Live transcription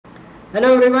Hello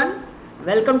everyone,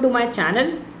 welcome to my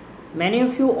channel. Many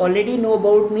of you already know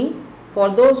about me.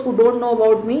 For those who don't know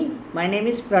about me, my name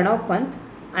is Pranav Pant.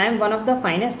 I am one of the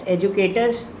finest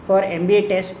educators for MBA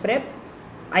test prep.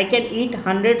 I can eat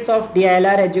hundreds of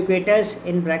DILR educators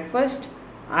in breakfast.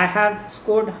 I have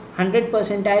scored 100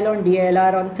 percentile on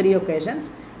DILR on 3 occasions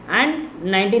and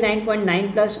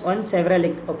 99.9 plus on several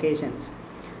occasions.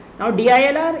 Now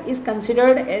DILR is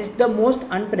considered as the most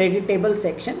unpredictable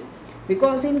section,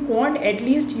 because in quant at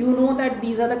least you know that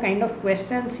these are the kind of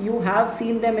questions you have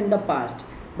seen them in the past.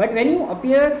 But when you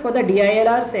appear for the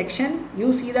DILR section,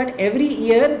 you see that every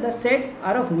year the sets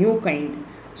are of new kind.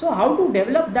 So how to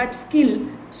develop that skill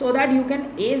so that you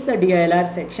can ace the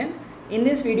DILR section? In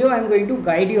this video I am going to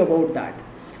guide you about that.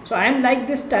 So I am like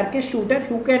this Turkish shooter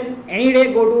who can any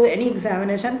day go to any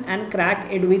examination and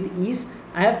crack it with ease.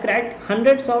 I have cracked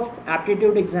hundreds of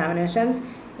aptitude examinations,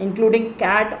 including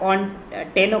CAT on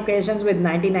 10 occasions with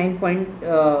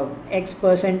 99.x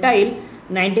percentile,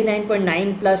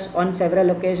 99.9 plus on several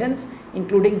occasions,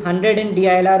 including 100 in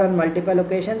DILR on multiple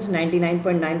occasions,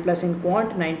 99.9 plus in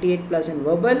quant, 98 plus in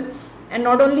verbal. And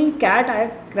not only CAT, I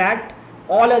have cracked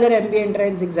all other MBA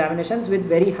entrance examinations with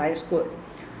very high score.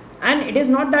 And it is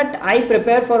not that I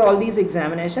prepare for all these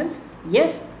examinations.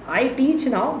 Yes, I teach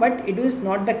now, but it is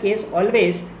not the case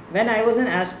always. When I was an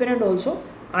aspirant also,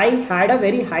 I had a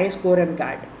very high score in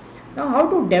CAT. Now how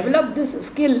to develop this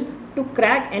skill to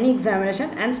crack any examination,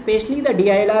 and especially the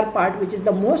DILR part, which is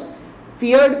the most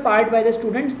feared part by the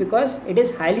students because it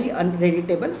is highly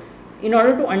unpredictable. In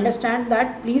order to understand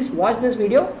that, please watch this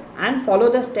video and follow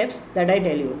the steps that I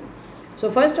tell you. So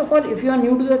first of all, if you are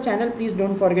new to the channel, please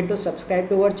don't forget to subscribe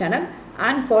to our channel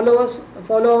and follow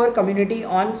our community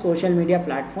on social media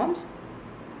platforms.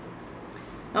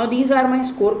 Now these are my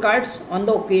scorecards on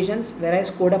the occasions where I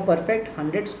scored a perfect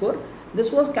 100 score.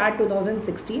 This was CAT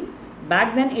 2016.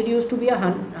 Back then it used to be a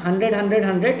 100, 100,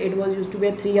 100. It was used to be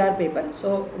a 3-hour paper.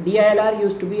 So DILR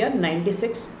used to be a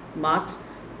 96 marks.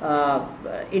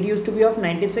 It used to be of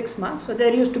 96 marks. So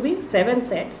there used to be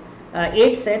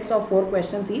 8 sets of 4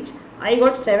 questions each. I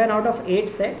got 7 out of 8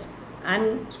 sets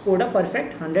and scored a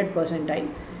perfect 100 percentile.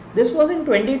 This was in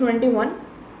 2021,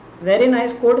 wherein I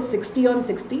scored 60 on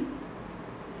 60.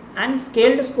 And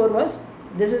scaled score was,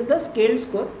 this is the scaled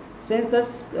score, since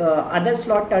this other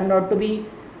slot turned out to be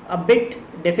a bit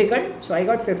difficult, so I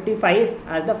got 55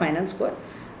 as the final score.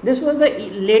 This was the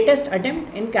latest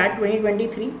attempt in CAT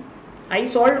 2023. I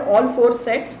solved all 4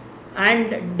 sets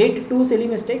and did 2 silly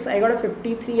mistakes. I got a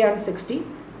 53 and 60,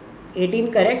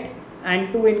 18 correct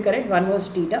and 2 incorrect. One was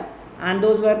theta, and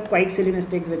those were quite silly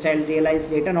mistakes which I'll realize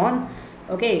later on.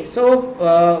 Okay,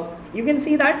 so you can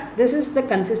see that this is the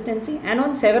consistency, and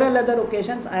on several other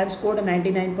occasions I have scored a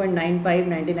 99.95,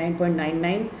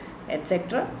 99.99,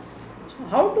 etc. So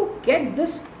how to get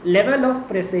this level of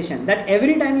precision that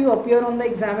every time you appear on the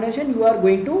examination you are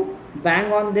going to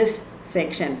bang on this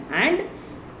section? And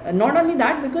not only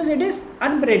that, because it is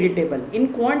unpredictable.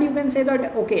 In quant you can say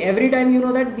that okay, every time you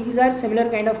know that these are similar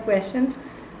kind of questions.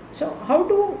 So how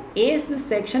to ace this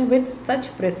section with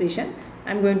such precision,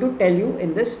 I am going to tell you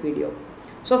in this video.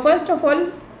 So first of all,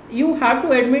 you have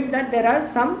to admit that there are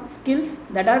some skills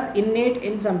that are innate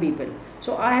in some people.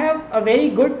 So I have a very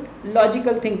good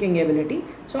logical thinking ability.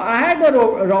 So I had a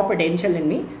raw potential in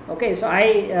me. Okay, so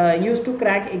I used to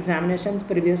crack examinations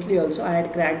previously also. I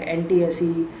had cracked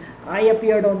NTSE, I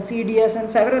appeared on CDS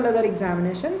and several other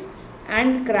examinations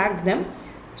and cracked them.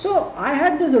 So I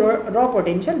had this raw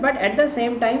potential, but at the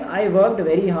same time I worked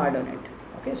very hard on it.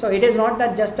 Okay, so it is not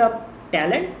that just a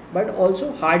talent, but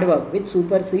also hard work which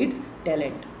supersedes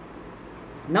talent.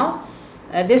 Now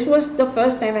this was the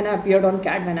first time when I appeared on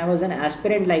CAT when I was an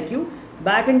aspirant like you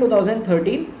back in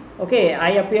 2013. Okay, I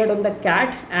appeared on the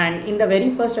CAT, and in the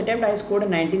very first attempt I scored a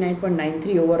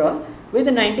 99.93 overall with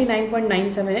a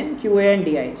 99.97 in QA and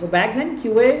DI. So back then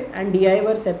QA and DI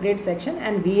were separate section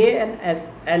and VA and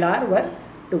LR were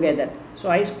together. So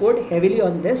I scored heavily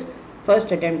on this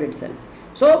first attempt itself.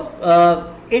 So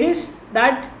it is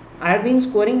that I have been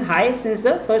scoring high since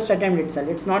the first attempt itself.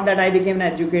 It's not that I became an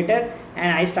educator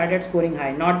and I started scoring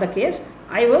high. Not the case.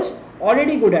 I was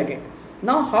already good at it.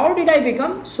 Now how did I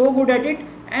become so good at it,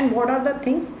 and what are the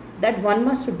things that one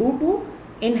must do to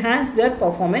enhance their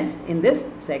performance in this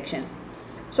section?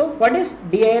 So what is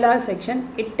DILR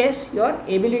section? It tests your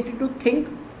ability to think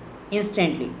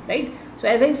instantly, right? So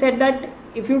as I said that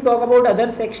if you talk about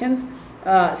other sections,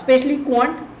 especially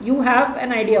quant, you have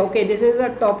an idea, okay, this is a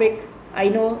topic I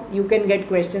know you can get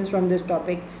questions from this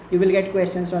topic. You will get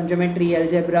questions on geometry,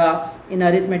 algebra, in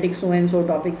arithmetic, so and so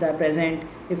topics are present.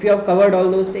 If you have covered all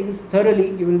those things thoroughly,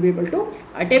 you will be able to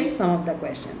attempt some of the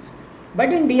questions.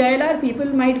 But in DILR people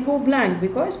might go blank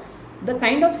because the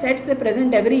kind of sets they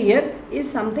present every year is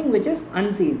something which is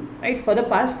unseen, right? For the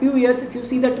past few years, if you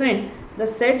see the trend, the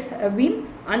sets have been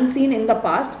unseen in the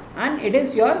past, and it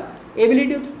is your ability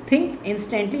to think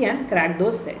instantly and crack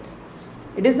those sets.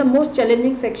 It is the most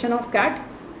challenging section of CAT.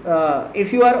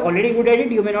 If you are already good at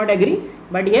it, you may not agree,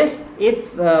 but yes,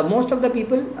 if most of the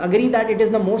people agree that it is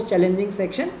the most challenging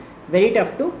section, very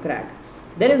tough to crack.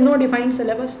 There is no defined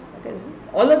syllabus. Okay.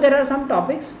 Although there are some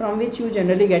topics from which you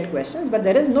generally get questions, but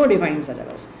there is no defined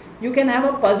syllabus. You can have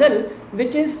a puzzle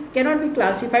which cannot be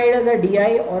classified as a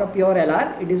DI or a pure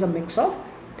LR. It is a mix of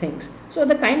things. So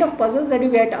the kind of puzzles that you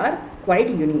get are quite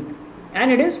unique,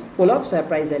 and it is full of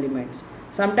surprise elements.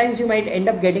 Sometimes you might end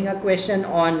up getting a question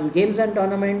on games and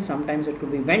tournaments. Sometimes it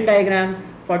could be Venn diagram.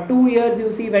 For 2 years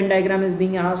you see Venn diagram is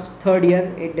being asked. Third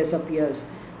year it disappears.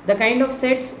 The kind of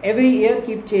sets every year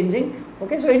keep changing.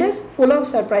 Okay, so it is full of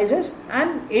surprises,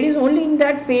 and it is only in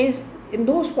that phase, in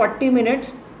those 40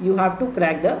 minutes, you have to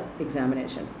crack the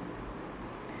examination.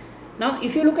 Now,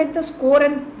 if you look at the score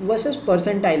and versus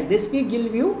percentile, this will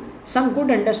give you some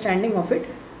good understanding of it.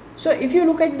 So, if you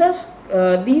look at this,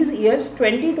 these years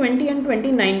 2020 and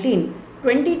 2019,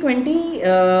 2020,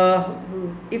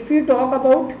 if you talk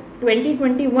about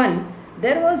 2021,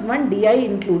 there was one DI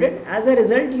included. As a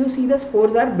result, you see the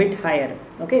scores are bit higher.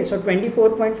 Okay, so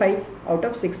 24.5 out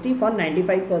of 60 for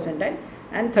 95 percentile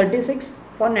and 36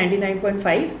 for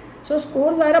 99.5. So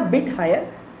scores are a bit higher.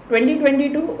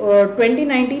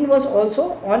 2019 was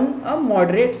also on a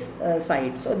moderate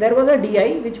side. So there was a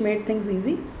DI which made things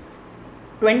easy.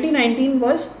 2019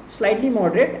 was slightly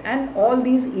moderate, and all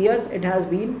these years it has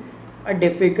been a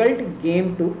difficult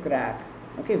game to crack.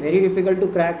 Okay, very difficult to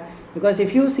crack, because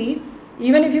if you see,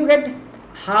 even if you get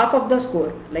half of the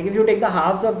score, like if you take the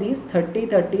halves of these 30,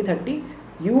 30, 30,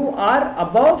 you are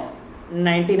above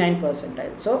 99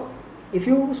 percentile. So if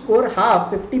you score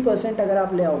half, 50% agar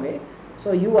aap le आओगे,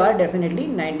 so you are definitely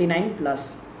 99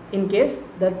 plus in case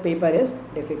the paper is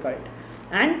difficult.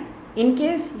 And in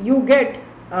case you get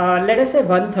let us say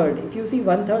 1/3, if you see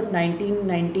 1/3 19,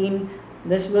 19,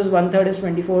 this was 1/3 is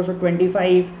 24, so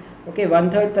 25, okay,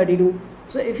 1/3 32.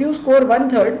 So if you score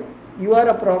 1/3, you are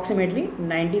approximately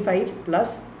 95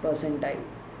 plus percentile.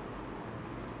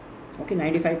 Okay,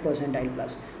 95 percentile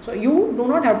plus. So you do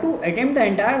not have to attempt the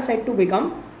entire set to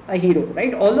become a hero,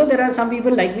 right? Although there are some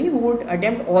people like me who would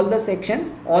attempt all the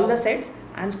sections, all the sets,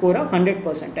 and score a 100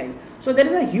 percentile. So there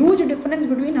is a huge difference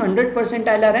between 100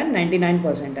 percentiler and 99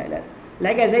 percentiler.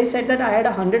 Like as I said that I had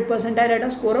a 100 percentile at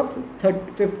a score of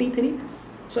 53.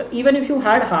 So even if you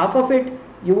had half of it,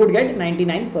 you would get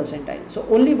 99 percentile. So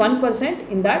only 1%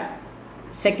 in that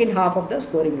second half of the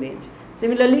scoring range.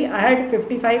 Similarly, I had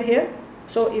 55 here.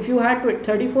 So if you had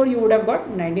 34, you would have got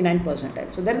 99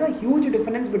 percentile. So there is a huge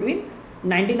difference between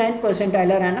 99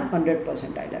 percentiler and a 100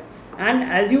 percentiler. And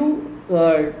as you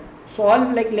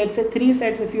solve, like let's say 3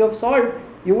 sets, if you have solved,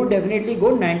 you would definitely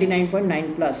go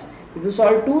 99.9 plus. If you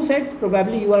solve 2 sets,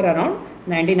 probably you are around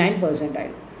 99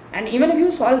 percentile. And even if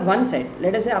you solve 1 set,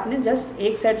 let us say आपने just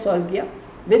एक set solve किया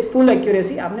with full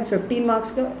accuracy, आपने 15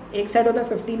 marks का, एक set होता है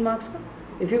 15 marks का.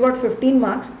 If you got 15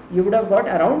 marks, you would have got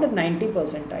around 90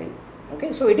 percentile.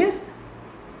 Okay, so it is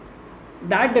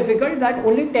that difficult that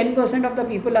only 10% of the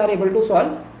people are able to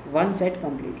solve 1 set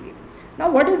completely. Now,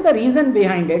 what is the reason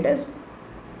behind it is,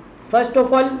 first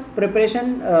of all,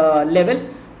 preparation level.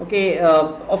 Okay,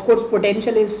 of course,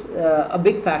 potential is a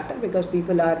big factor, because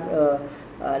people are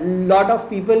a lot of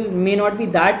people may not be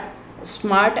that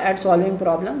smart at solving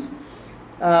problems.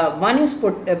 One is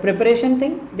preparation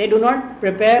thing. They do not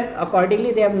prepare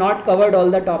accordingly. They have not covered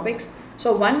all the topics.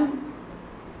 So one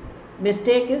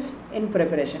mistake is in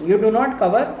preparation. You do not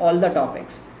cover all the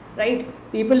topics, right?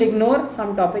 People ignore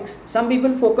some topics. Some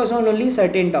people focus on only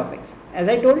certain topics. As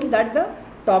I told that the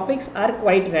topics are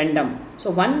quite random. So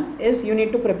one is you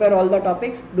need to prepare all the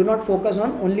topics. Do not focus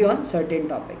on only on certain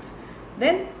topics.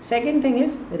 Then second thing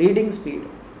is reading speed.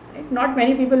 Right? Not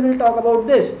many people will talk about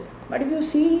this. But if you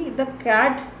see the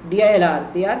CAT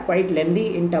DILR, they are quite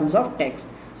lengthy in terms of text.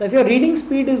 So if your reading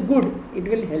speed is good, it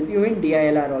will help you in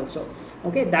DILR also.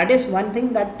 Okay, that is one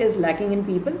thing that is lacking in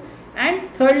people. And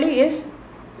thirdly is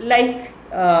like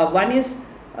one is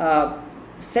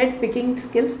set picking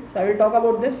skills. So I will talk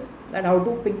about this, that how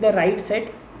to pick the right set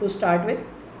to start with.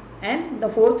 And the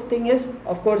fourth thing is,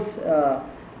 of course,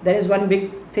 there is one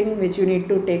big thing which you need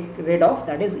to take rid of,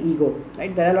 that is ego.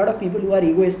 Right? There are a lot of people who are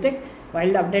egoistic.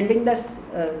 While attending the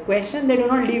question, they do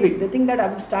not leave it. They think that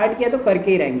अब start किया तो करके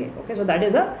ही रहेंगे. Okay, so that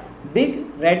is a big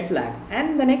red flag.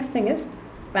 And the next thing is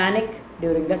panic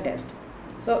during the test.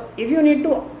 So if you need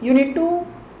to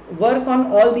work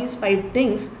on all these 5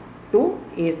 things to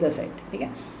as the set. ठीक है,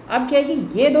 अब क्या है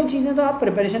कि ये दो चीज़ें तो आप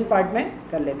प्रिपरेशन पार्ट में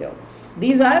कर लेते हो.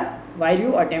 These are while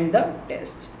you attempt the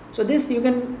tests. So this you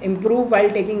can improve while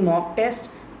taking mock test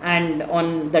and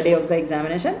on the day of the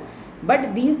examination, but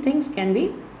these things can be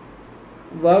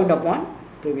worked upon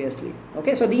previously.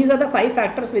 Okay, so these are the 5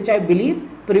 factors which I believe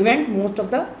prevent most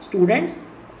of the students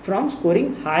from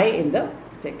scoring high in the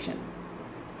section.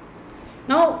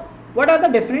 Now what are the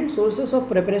different sources of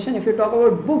preparation? If you talk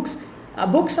about books,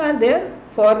 books are there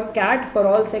for CAT for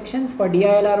all sections, for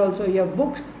DILR also you have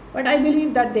books, but I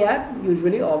believe that they are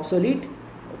usually obsolete.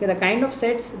 Okay, the kind of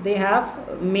sets they have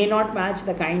may not match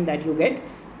the kind that you get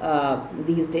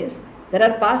these days. There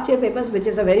are past year papers which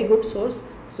is a very good source,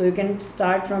 so you can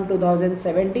start from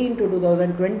 2017 to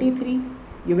 2023.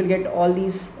 You will get all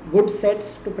these good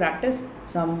sets to practice,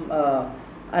 some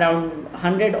around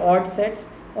 100 odd sets.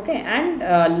 Okay, and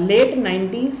late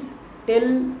 90s till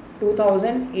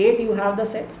 2008 you have the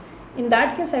sets. In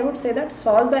that case I would say that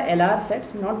solve the LR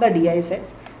sets, not the DI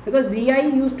sets, because DI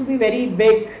used to be very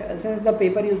big. Since the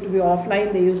paper used to be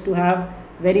offline, they used to have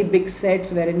very big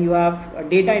sets wherein you have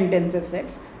data intensive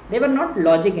sets. They were not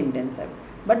logic intensive,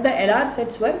 but the LR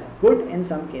sets were good in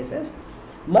some cases.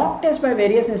 Mock test by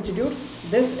various institutes,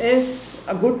 this is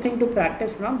a good thing to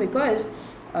practice from, because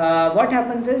what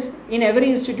happens is in every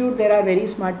institute there are very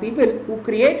smart people who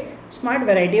create smart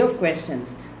variety of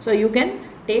questions. So you can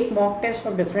take mock tests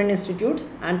from different institutes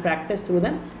and practice through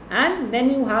them. And then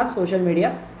you have social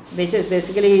media, which is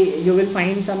basically you will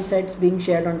find some sets being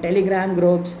shared on Telegram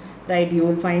groups, right? You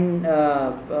will find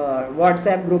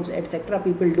WhatsApp groups, etc.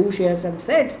 People do share some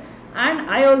sets. And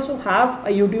I also have a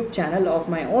YouTube channel of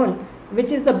my own,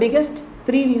 which is the biggest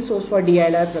free resource for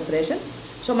DILR preparation.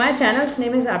 So my channel's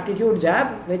name is Aptitude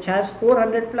Jab, which has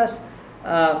 400 plus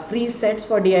free sets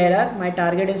for DILR. My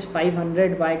target is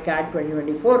 500 by CAT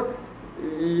 2024.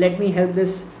 Let me help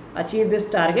this achieve this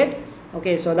target.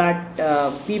 Okay, so that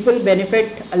people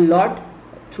benefit a lot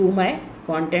through my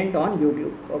content on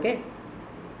YouTube. Okay,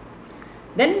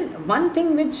 then one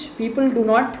thing which people do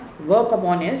not work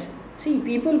upon is, see,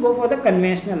 people go for the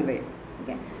conventional way.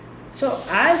 Okay, so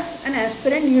as an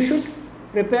aspirant you should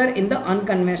prepare in the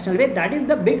unconventional way. That is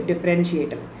the big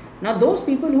differentiator. Now those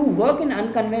people who work in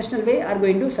unconventional way are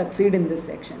going to succeed in this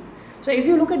section. So if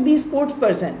you look at the sports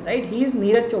person, right, he is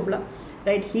Neeraj Chopra,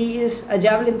 right, he is a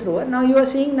javelin thrower. Now you are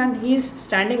seeing that he is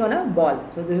standing on a ball,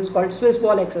 so this is called Swiss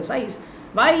ball exercise.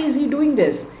 Why is he doing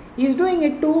this? He is doing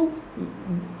it to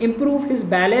improve his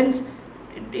balance,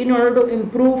 in order to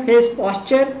improve his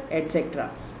posture, etc.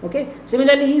 Okay,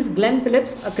 similarly he is Glenn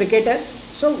Phillips, a cricketer.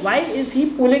 So why is he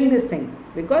pulling this thing?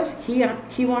 Because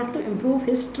he wants to improve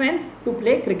his strength to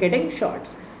play cricketing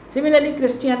shots. Similarly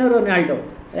Cristiano Ronaldo,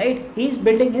 right, he is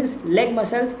building his leg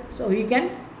muscles so he can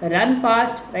run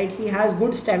fast, right, he has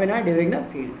good stamina during the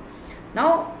field.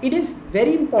 Now it is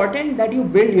very important that you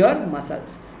build your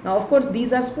muscles. Now of course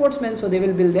these are sportsmen, so they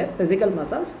will build their physical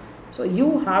muscles, so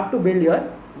you have to build your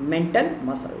mental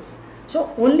muscles. So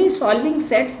only solving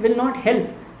sets will not help.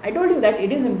 I told you that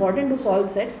it is important to solve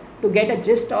sets to get a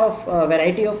gist of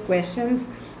variety of questions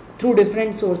through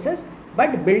different sources,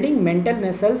 but building mental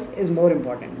muscles is more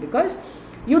important, because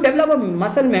you develop a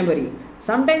muscle memory.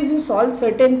 Sometimes you solve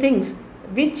certain things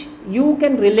which you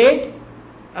can relate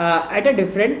at a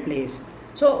different place.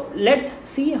 So let's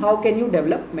see how can you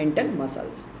develop mental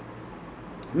muscles.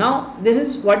 Now this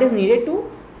is what is needed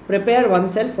to prepare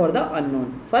oneself for the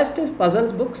unknown. First is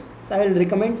puzzles books. So I will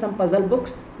recommend some puzzle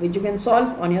books which you can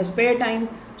solve on your spare time,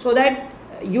 so that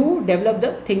you develop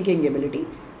the thinking ability.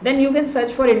 Then you can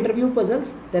search for interview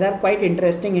puzzles. There are quite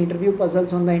interesting interview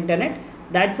puzzles on the internet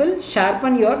that will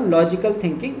sharpen your logical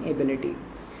thinking ability.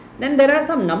 Then there are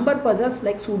some number puzzles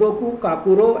like Sudoku,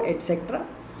 Kakuro, etc.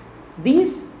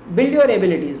 These build your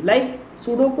abilities. Like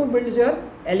Sudoku builds your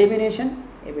elimination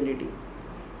ability.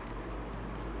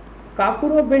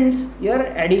 Kakuro builds your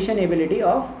addition ability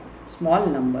of small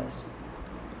numbers,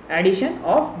 addition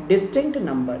of distinct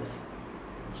numbers.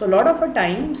 So a lot of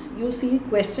times you see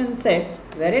question sets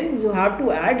wherein you have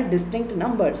to add distinct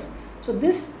numbers. So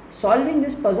this solving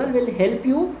this puzzle will help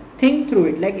you think through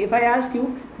it. Like if I ask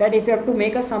you that if you have to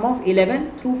make a sum of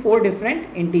 11 through 4 different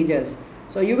integers,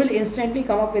 so you will instantly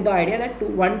come up with the idea that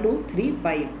 1, 2, 3,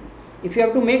 5. If you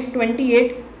have to make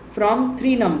 28 from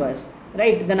 3 numbers,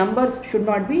 right, the numbers should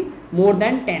not be more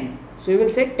than 10. So you will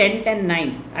say 10, 10,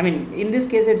 9. I mean, in this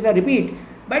case it's a repeat,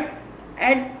 but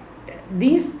at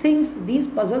these things, these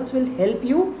puzzles will help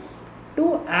you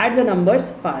to add the numbers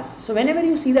fast. So whenever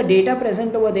you see the data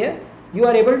present over there, you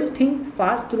are able to think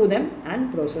fast through them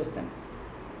and process them.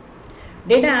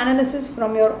 Data analysis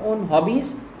from your own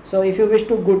hobbies. So if you wish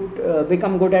to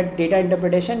become good at data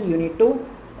interpretation, you need to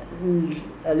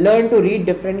learn to read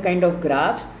different kind of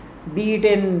graphs, be it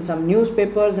in some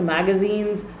newspapers,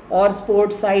 magazines, or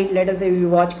sports site. Let us say you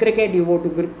watch cricket, you go to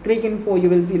Cricinfo, you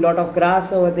will see a lot of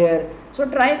graphs over there. So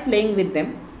try playing with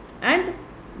them. And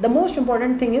the most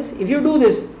important thing is, if you do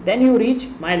this, then you reach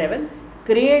my level.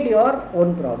 Create your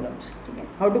own problems. Okay.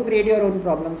 How to create your own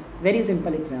problems? Very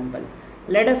simple example.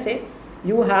 Let us say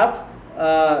you have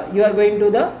you are going to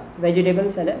the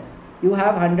vegetable seller. You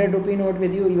have 100 rupee note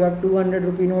with you, you have 200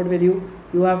 rupee note with you,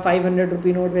 you have 500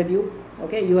 rupee note with you.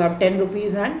 Okay, you have 10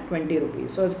 rupees and 20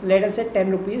 rupees. So let us say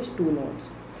 10 rupees, 2 notes.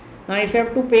 Now if you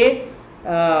have to pay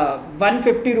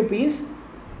 150 rupees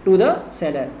to the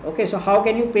seller. Okay, so how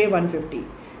can you pay 150?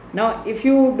 Now if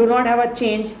you do not have a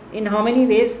change, in how many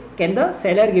ways can the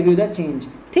seller give you the change?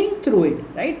 Think through it,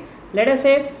 right? Let us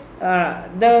say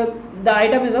the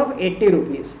item is of 80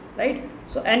 rupees, right?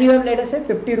 So and you have, let us say,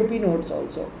 50 rupee notes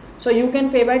also. So you can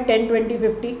pay by 10, 20,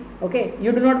 50. Okay,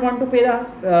 you do not want to pay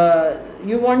the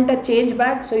you want a change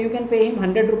back, so you can pay him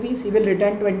 100 rupees, he will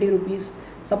return 20 rupees.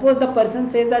 Suppose the person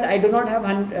says that I do not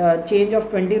have change of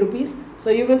 20 rupees, so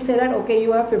you will say that okay,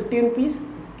 you have 50 rupees,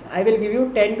 I will give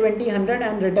you 10, 20, 100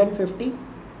 and return 50.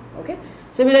 Okay,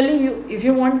 similarly if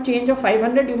you want change of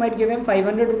 500, you might give him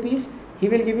 500 rupees, he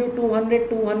will give you 200,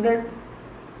 200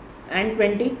 and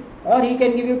 20, or he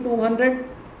can give you 200,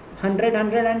 100,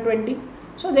 100 and 20.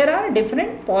 So there are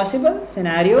different possible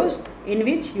scenarios in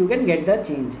which you can get the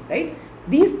change, right?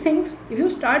 These things, if you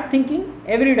start thinking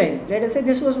every time, let us say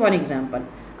this was one example.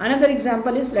 Another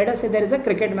example is, let us say there is a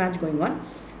cricket match going on.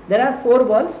 There are 4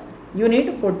 balls, you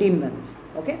need 14 runs.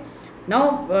 Okay.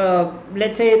 Now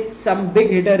let's say some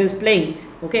big hitter is playing.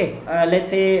 Okay.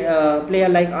 Let's say player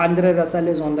like Andre Russell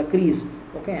is on the crease.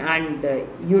 Okay, and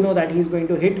you know that he is going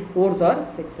to hit 4s or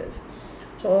 6s.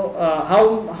 So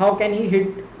how can he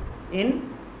hit in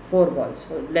 4 balls?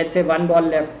 So let's say 1 ball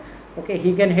left. Okay,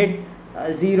 he can hit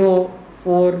 0,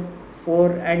 4,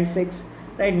 4 and 6,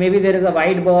 right? Maybe there is a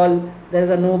wide ball, there is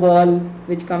a no ball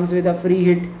which comes with a free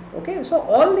hit. Okay, so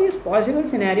all these possible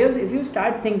scenarios, if you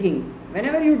start thinking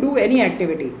whenever you do any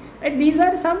activity, right? These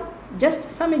are just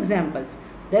some examples.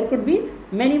 There could be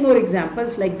many more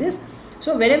examples like this.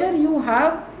 So whenever you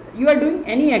are doing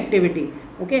any activity,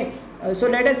 okay, so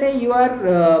let us say you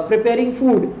are preparing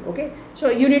food. Okay, so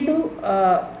you need to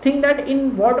think that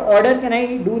in what order can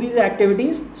I do these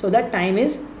activities so that time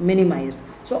is minimized.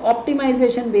 So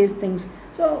optimization based things.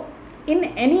 So in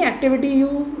any activity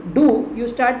you do, you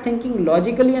start thinking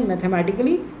logically and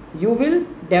mathematically, you will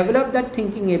develop that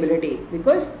thinking ability,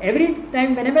 because every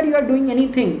time whenever you are doing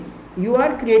anything, you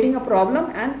are creating a problem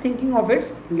and thinking of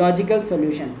its logical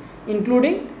solution,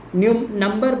 including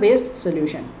number based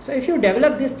solution. So if you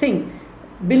develop this thing,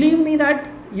 believe me that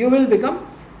you will become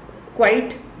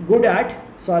quite good at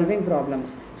solving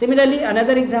problems. Similarly,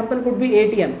 another example could be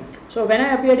ATM. So when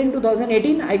I appeared in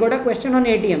 2018, I got a question on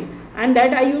ATM, and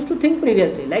that I used to think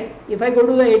previously, like if I go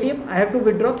to the ATM, I have to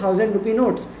withdraw 1000 rupee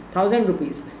notes, 1000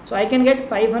 rupees. So I can get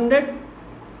 500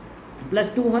 plus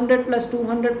 200 plus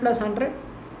 200 plus 100.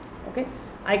 Okay,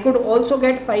 I could also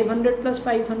get 500 plus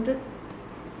 500.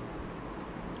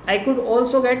 I could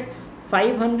also get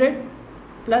 500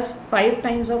 plus 5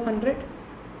 times of 100.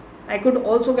 I could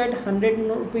also get 100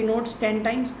 rupee notes 10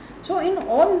 times. So in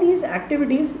all these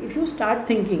activities, if you start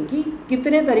thinking कि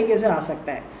कितने तरीके से आ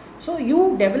सकता है, so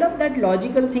you develop that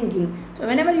logical thinking. So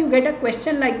whenever you get a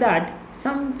question like that,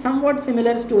 somewhat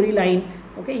similar storyline,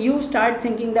 okay, you start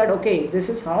thinking that okay, this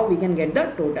is how we can get the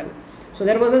total. So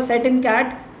there was a set in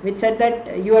CAT which said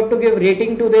that you have to give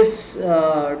rating to this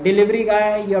delivery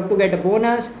guy, you have to get a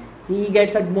bonus, he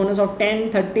gets a bonus of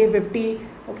 10, 30, 50.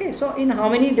 Okay, so in how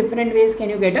many different ways can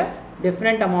you get a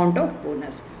different amount of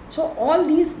bonus? So all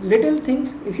these little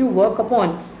things, if you work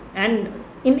upon, and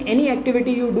in any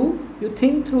activity you do, you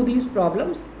think through these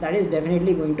problems, that is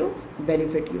definitely going to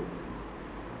benefit you.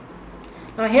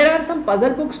 Now here are some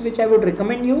puzzle books which I would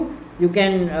recommend you. You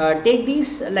can take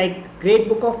these, like Great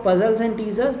Book of Puzzles and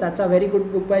Teasers, that's a very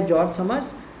good book by George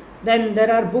Summers. Then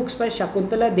there are books by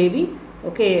Shakuntala Devi.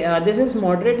 Okay, this is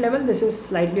moderate level, this is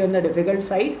slightly on the difficult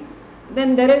side.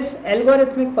 Then there is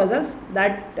Algorithmic Puzzles,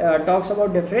 that talks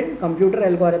about different computer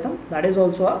algorithm, that is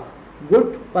also a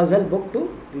good puzzle book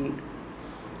to read.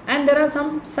 And there are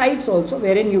some sites also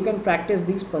wherein you can practice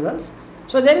these puzzles.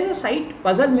 So there is a site,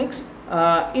 Puzzle Mix.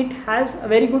 It has a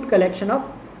very good collection of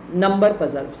number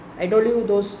puzzles. I told you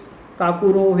those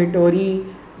Kakuro,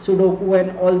 Hitori, Sudoku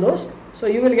and all those. So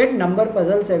you will get number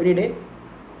puzzles every day.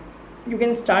 You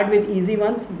can start with easy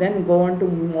ones, then go on to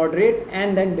moderate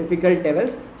and then difficult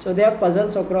levels. So there are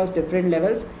puzzles across different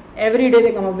levels. Every day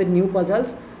they come up with new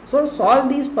puzzles. So solve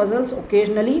these puzzles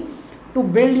occasionally. to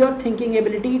build your thinking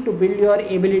ability, to build your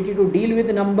ability to deal with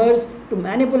numbers, to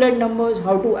manipulate numbers,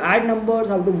 how to add numbers,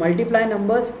 how to multiply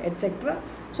numbers, etc.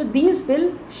 So these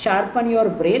will sharpen your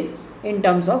brain in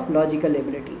terms of logical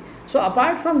ability. So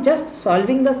apart from just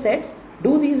solving the sets,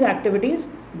 do these activities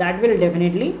that will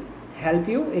definitely help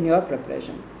you in your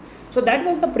preparation. So that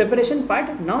was the preparation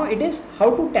part. Now it is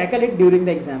how to tackle it during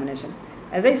the examination.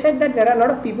 As I said that there are a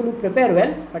lot of people who prepare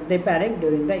well but they panic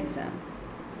during the exam.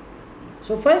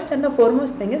 So first and the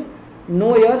foremost thing is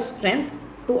know your strength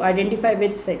to identify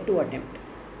which set to attempt.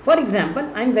 For example,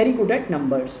 I am very good at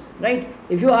numbers, right?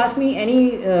 If you ask me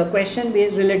any question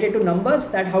based related to numbers,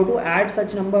 that how to add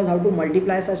such numbers, how to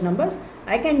multiply such numbers,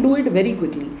 I can do it very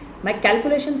quickly. My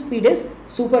calculation speed is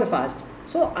super fast.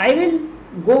 So I will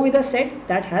go with a set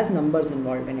that has numbers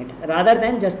involved in it rather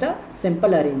than just a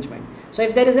simple arrangement. So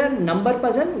if there is a number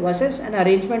puzzle versus an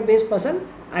arrangement based puzzle,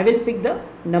 I will pick the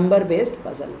number based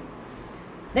puzzle.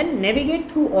 Then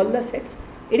navigate through all the sets.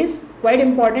 It is quite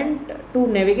important to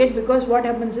navigate because what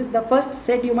happens is the first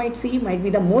set you might see might be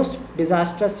the most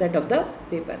disastrous set of the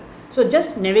paper. So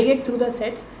just navigate through the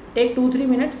sets, take 2-3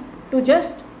 minutes to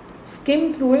just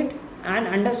skim through it and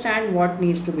understand what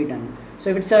needs to be done. So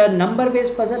if it's a number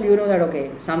based puzzle, you know that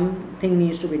okay, something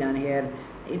needs to be done here.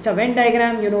 It's a Venn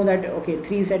diagram, you know that okay,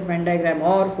 3 set Venn diagram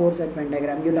or 4 set Venn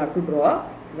diagram, you'll have to draw a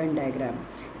Venn diagram.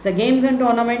 It's a games and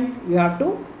tournament, you have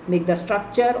to make the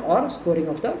structure or scoring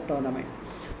of the tournament.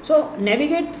 So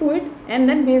navigate through it and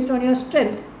then based on your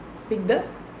strength, pick the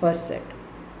first set.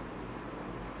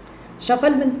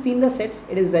 Shuffle between the sets,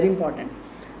 it is very important.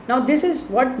 Now this is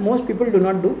what most people do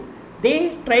not do.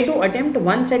 They try to attempt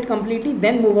one set completely,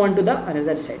 then move on to the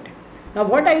another set. Now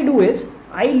what I do is,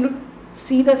 I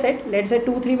see the set, let's say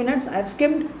 2-3 minutes, I have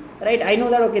skimmed, right? I know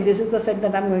that okay, this is the set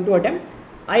that I am going to attempt.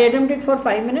 I attempt it for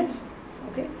 5 minutes,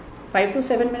 okay, 5 to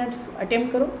 7 minutes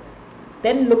attempt करो,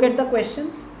 then look at the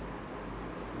questions.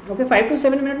 Okay, 5 to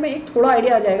 7 minutes में एक थोड़ा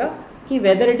idea आ जाएगा कि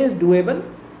whether it is doable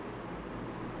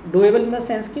in the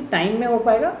sense कि time में हो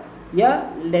पाएगा या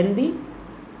lengthy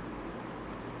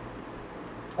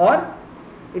or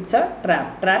it's a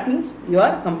trap means you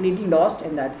are completely lost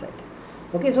in that set.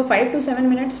 Okay, so 5 to 7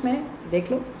 minutes में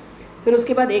देख लो, फिर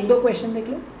उसके बाद 1-2 क्वेश्चन देख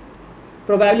लो,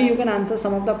 probably you can answer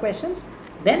some of the questions,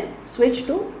 then switch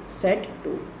to set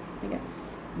 2. Okay,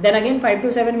 then again 5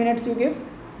 to 7 minutes you give,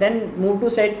 then move to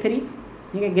set 3.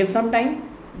 Okay, give some time,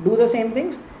 do the same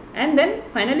things, and then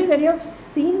finally when you have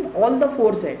seen all the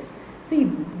 4 sets, see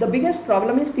the biggest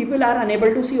problem is people are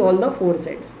unable to see all the 4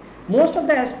 sets. Most of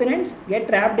the aspirants get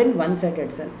trapped in one set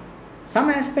itself. Some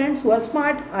aspirants who are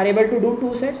smart are able to do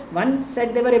 2 sets, one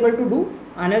set they were able to do,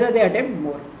 another they attempt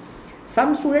more.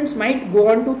 Some students might go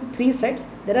on to 3 sets.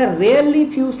 There are rarely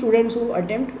few students who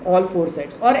attempt all 4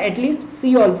 sets or at least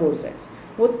see all 4 sets.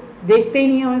 वो देखते ही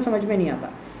नहीं हैं, उन्हें समझ में नहीं आता.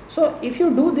 So if you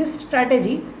do this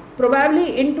strategy,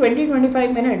 probably in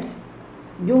 20-25 minutes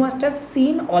you must have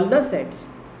seen all the sets.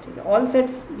 All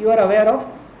sets you are aware of.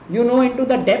 You know into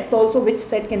the depth also which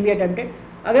set can be attempted.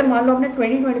 अगर मान लो आपने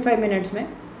 20-25 minutes में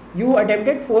you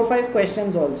attempted 4-5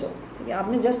 questions also. ठीक है,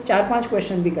 आपने just 4-5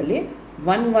 question भी कर लिए,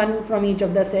 1 from each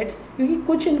of the sets, क्योंकि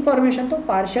कुछ information तो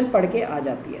partial पढ़ के आ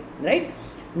जाती है, right?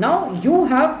 Now you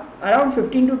have around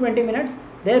 15 to 20 minutes.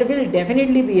 There will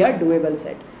definitely be a doable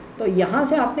set. तो यहाँ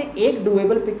से आपने एक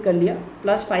doable pick कर लिया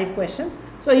plus 5 questions.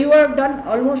 So you have done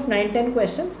almost 9-10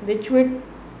 questions which would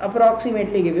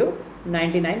approximately give you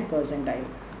 99 percentile.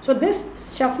 So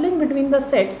this shuffling between the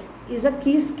sets is a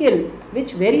key skill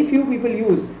which very few people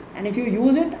use, and if you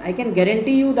use it, I can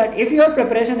guarantee you that if your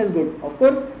preparation is good, of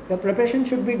course your preparation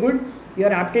should be good,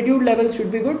 your aptitude levels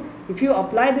should be good. If you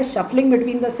apply this shuffling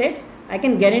between the sets, I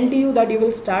can guarantee you that you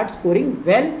will start scoring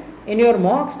well in your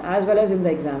mocks as well as in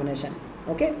the examination.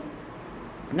 Okay,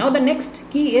 now the next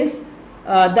key is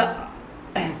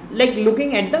like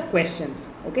looking at the questions.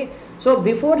 Okay, so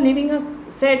before leaving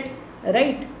a set,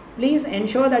 right, please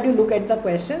ensure that you look at the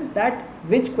questions, that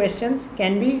which questions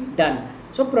can be done.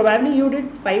 So probably you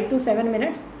did 5 to 7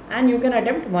 minutes and you can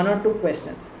attempt 1 or 2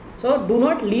 questions. So do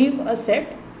not leave a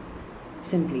set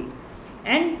simply.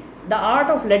 And the art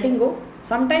of letting go,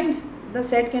 sometimes the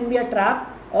set can be a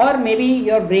trap, or maybe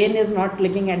your brain is not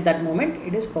clicking at that moment.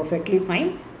 It is perfectly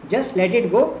fine, just let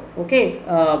it go. Okay,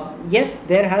 yes,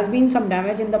 there has been some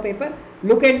damage in the paper,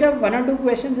 look at the 1 or 2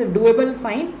 questions, if doable,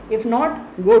 fine, if not,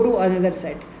 go to another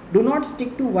set. Do not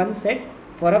stick to one set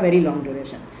for a very long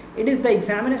duration. It is the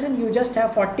examination, you just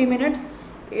have 40 minutes.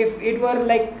 If it were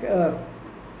like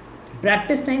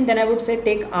practice time, then I would say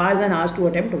take hours and hours to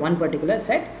attempt one particular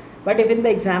set. But if in the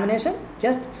examination,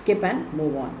 just skip and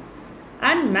move on.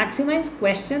 And maximize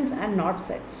questions and not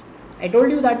sets. I told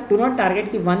you that do not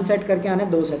target कि 1 set करके आना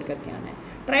है, 2 set करके आना है.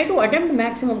 try to attempt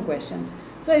maximum questions.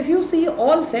 So if you see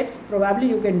all sets, probably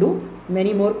you can do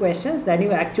many more questions than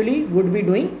you actually would be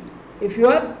doing if you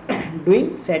are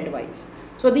doing set wise.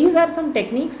 So these are some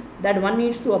techniques that one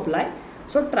needs to apply.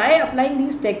 So try applying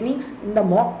these techniques in the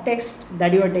mock test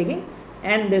that you are taking,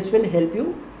 and this will help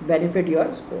you benefit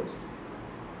your scores.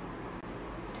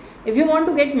 If you want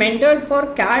to get mentored for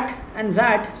CAT and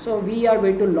ZAT, so we are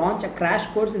going to launch a crash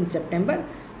course in September.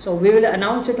 So we will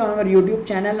announce it on our YouTube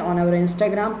channel, on our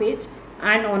Instagram page,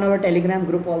 and on our Telegram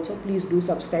group also. Please do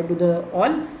subscribe to the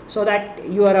all, so that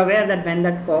you are aware that when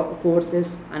that course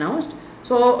is announced.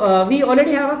 So we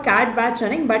already have a CAT batch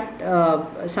running, but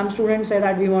some students say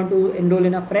that we want to enroll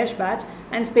in a fresh batch,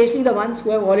 and especially the ones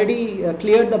who have already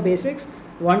cleared the basics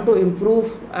want to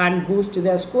improve and boost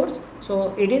their scores.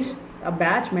 So it is a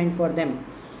batch meant for them.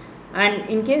 And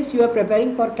in case you are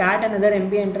preparing for CAT and other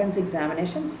MBA entrance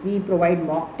examinations, we provide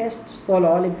mock tests for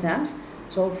all exams.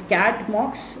 So CAT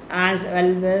mocks as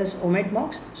well as OMET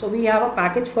mocks. So we have a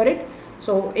package for it.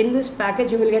 So in this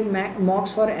package you will get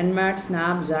mocks for NMAT,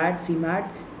 SNAP, ZAT, CMAT,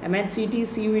 MHCT,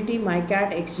 CUET,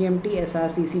 MyCAT, XGMT,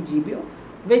 SRCC, GPO,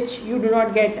 which you do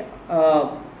not get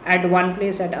at one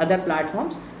place at other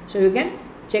platforms. So you can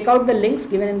check out the links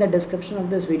given in the description of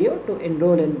this video to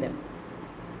enroll in them.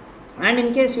 And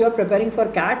in case you are preparing for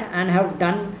CAT and have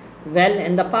done well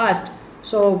in the past,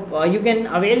 so you can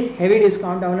avail heavy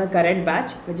discount on a current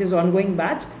batch, which is ongoing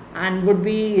batch and would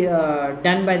be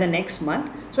done by the next month.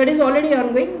 So it is already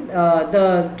ongoing.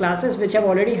 The classes which have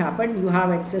already happened, you have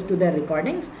access to their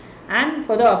recordings, and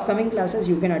for the upcoming classes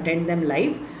you can attend them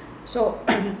live. So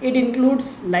it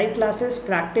includes live classes,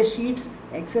 practice sheets,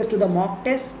 access to the mock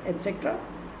tests, etc.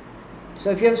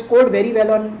 So if you have scored very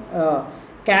well on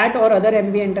CAT or other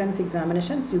MBA entrance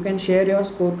examinations, you can share your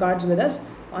scorecards with us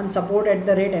on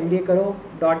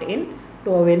support@mbakaro.in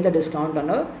to avail the discount on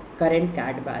our current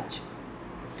CAT batch.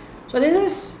 So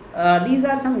these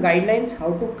are some guidelines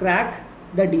how to crack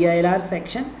the DILR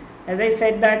section. As I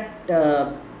said that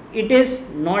it is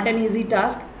not an easy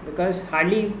task, because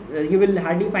you will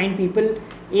hardly find people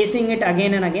acing it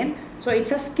again and again. So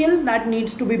it's a skill that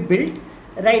needs to be built,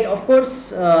 right? Of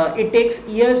course it takes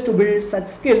years to build such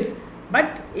skills, but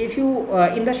if you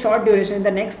in the short duration, in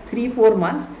the next 3-4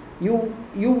 months, you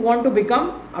want to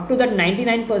become up to that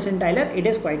 99 percentiler, it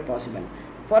is quite possible.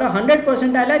 For a 100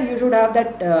 percentiler, you should have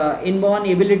that inborn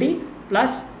ability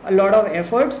plus a lot of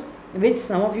efforts, which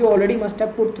some of you already must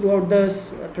have put throughout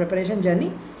this preparation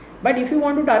journey. But if you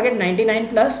want to target 99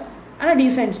 plus and a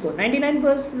decent score, 99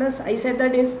 plus, I said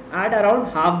that is at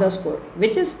around half the score,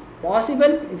 which is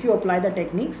possible if you apply the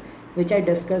techniques which I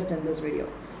discussed in this video.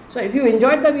 So if you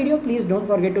enjoyed the video, please don't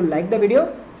forget to like the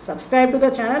video, subscribe to the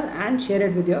channel and share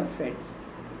it with your friends.